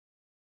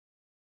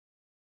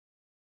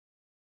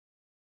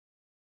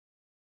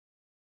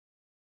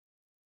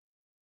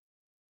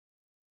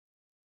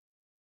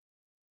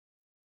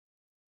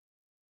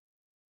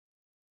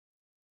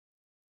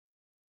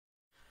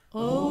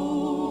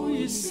Oh,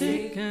 you're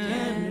sick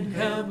and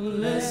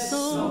helpless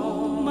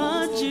soul,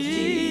 my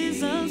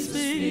Jesus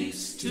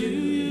speaks to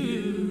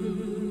you.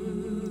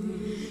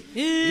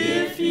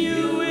 If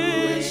you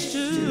wish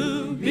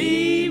to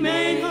be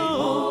made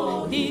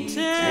whole, He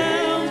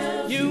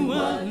tells you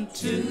what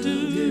to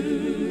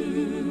do.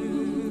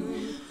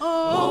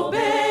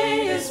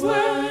 Obey His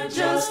word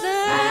just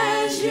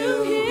as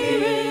you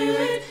hear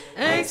it.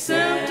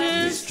 Accept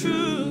His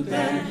truth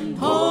and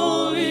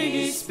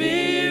Holy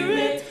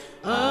Spirit.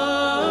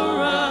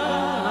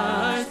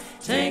 Arise,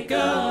 take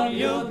up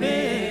your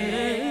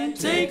bed,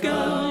 take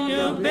up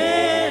your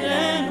bed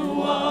and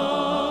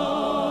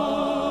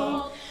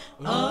walk.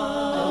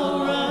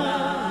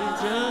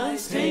 Arise,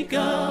 just take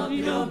up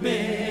your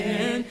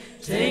bed,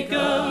 take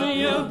up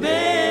your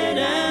bed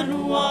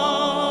and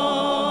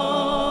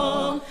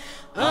walk.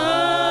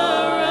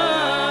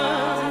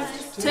 Arise,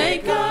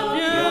 take up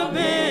your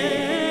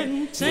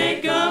bed,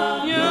 take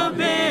up your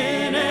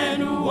bed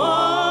and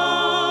walk.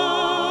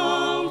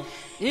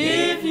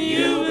 If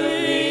you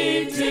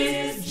believe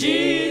 'tis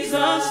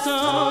Jesus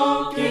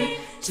talking,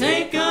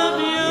 take up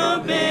your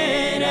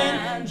bed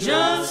and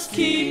just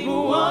keep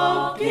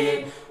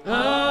walking.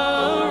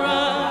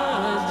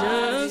 Arise,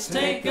 just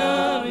take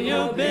up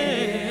your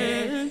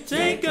bed,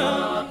 take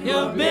up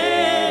your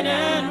bed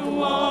and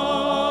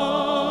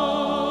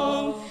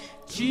walk.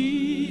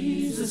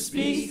 Jesus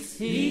speaks,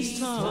 He's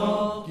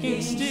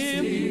talking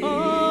still.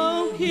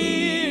 Oh,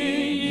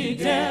 hear ye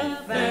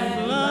deaf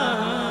and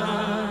blind.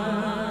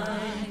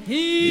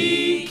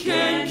 He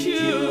can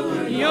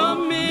cure your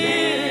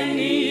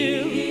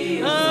many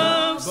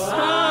ills of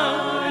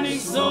body,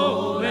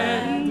 soul,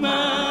 and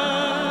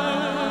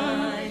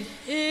mind.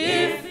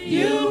 If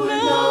you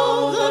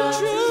know the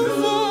truth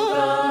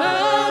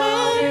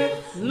about Him,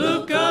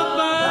 look up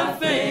by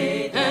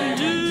faith and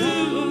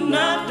do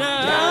not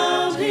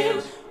doubt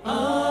Him.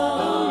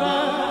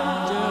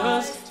 Arise,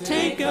 just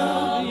take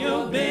up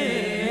your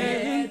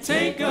bed,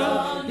 take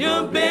up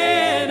your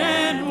bed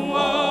and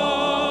walk.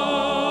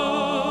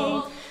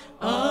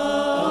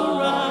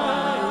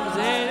 Arise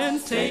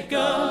and take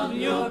up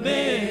your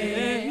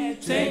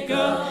bed, take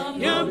up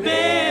your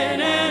bed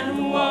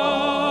and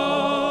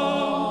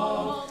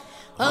walk.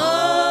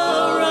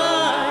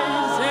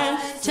 Arise and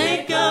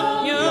take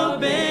up your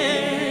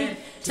bed,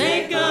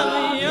 take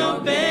up your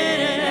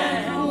bed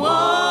and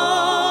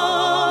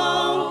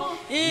walk.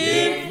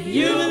 If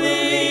you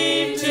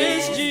believe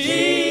 'tis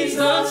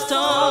Jesus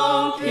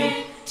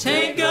talking,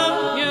 take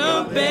up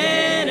your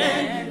bed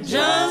and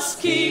just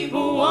keep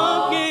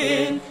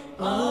walking.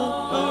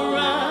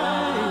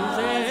 Arise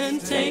and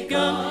take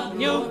up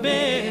your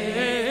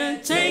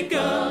bed, take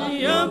up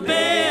your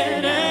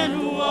bed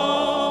and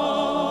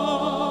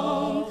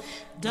walk.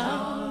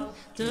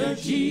 Dr.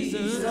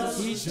 Jesus,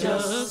 He's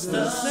just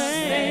the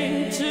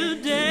same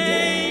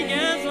today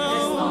as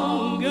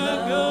long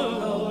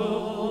ago.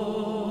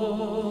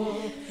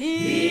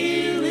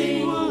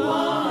 Healing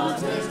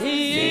waters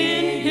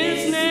in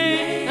His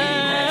name,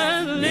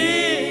 and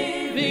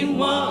living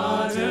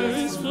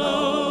waters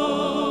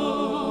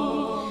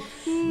flow.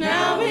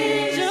 Now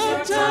is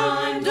your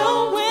time,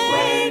 don't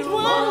wait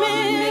 1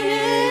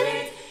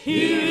 minute.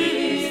 Here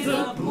is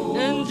the pool,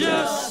 and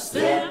just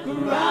step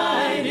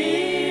right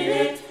in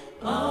it.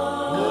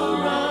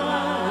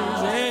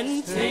 Arise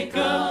and take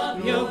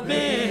up your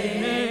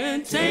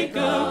bed, take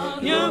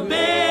up your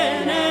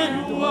bed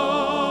and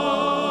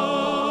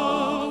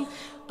walk.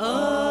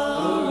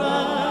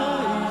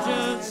 Arise,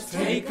 just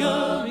take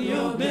up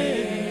your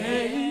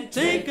bed,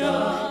 take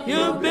up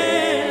your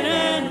bed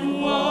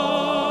and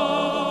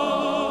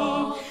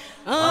walk.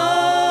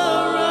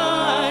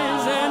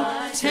 Arise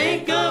and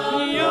take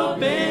up your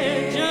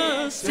bed,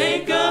 just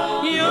take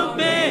up your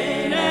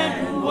bed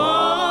and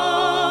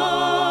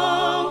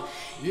walk.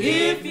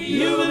 If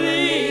you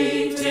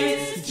believe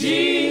 'tis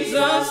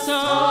Jesus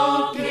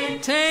talking,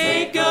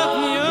 take up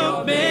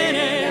your bed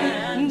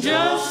and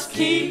just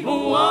keep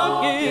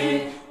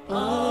walking.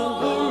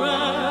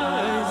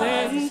 Arise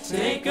and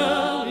take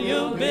up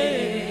your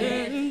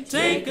bed,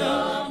 take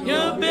up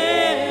your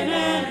bed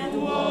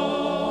and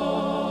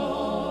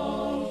walk.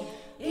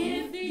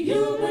 If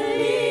you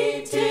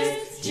believe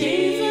 'tis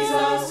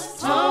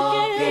Jesus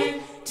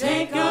talking,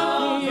 take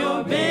up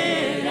your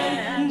bed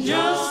and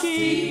just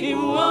keep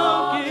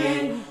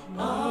walking.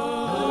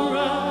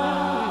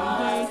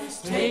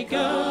 Arise, take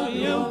up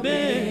your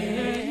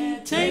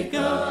bed, take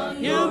up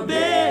your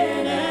bed.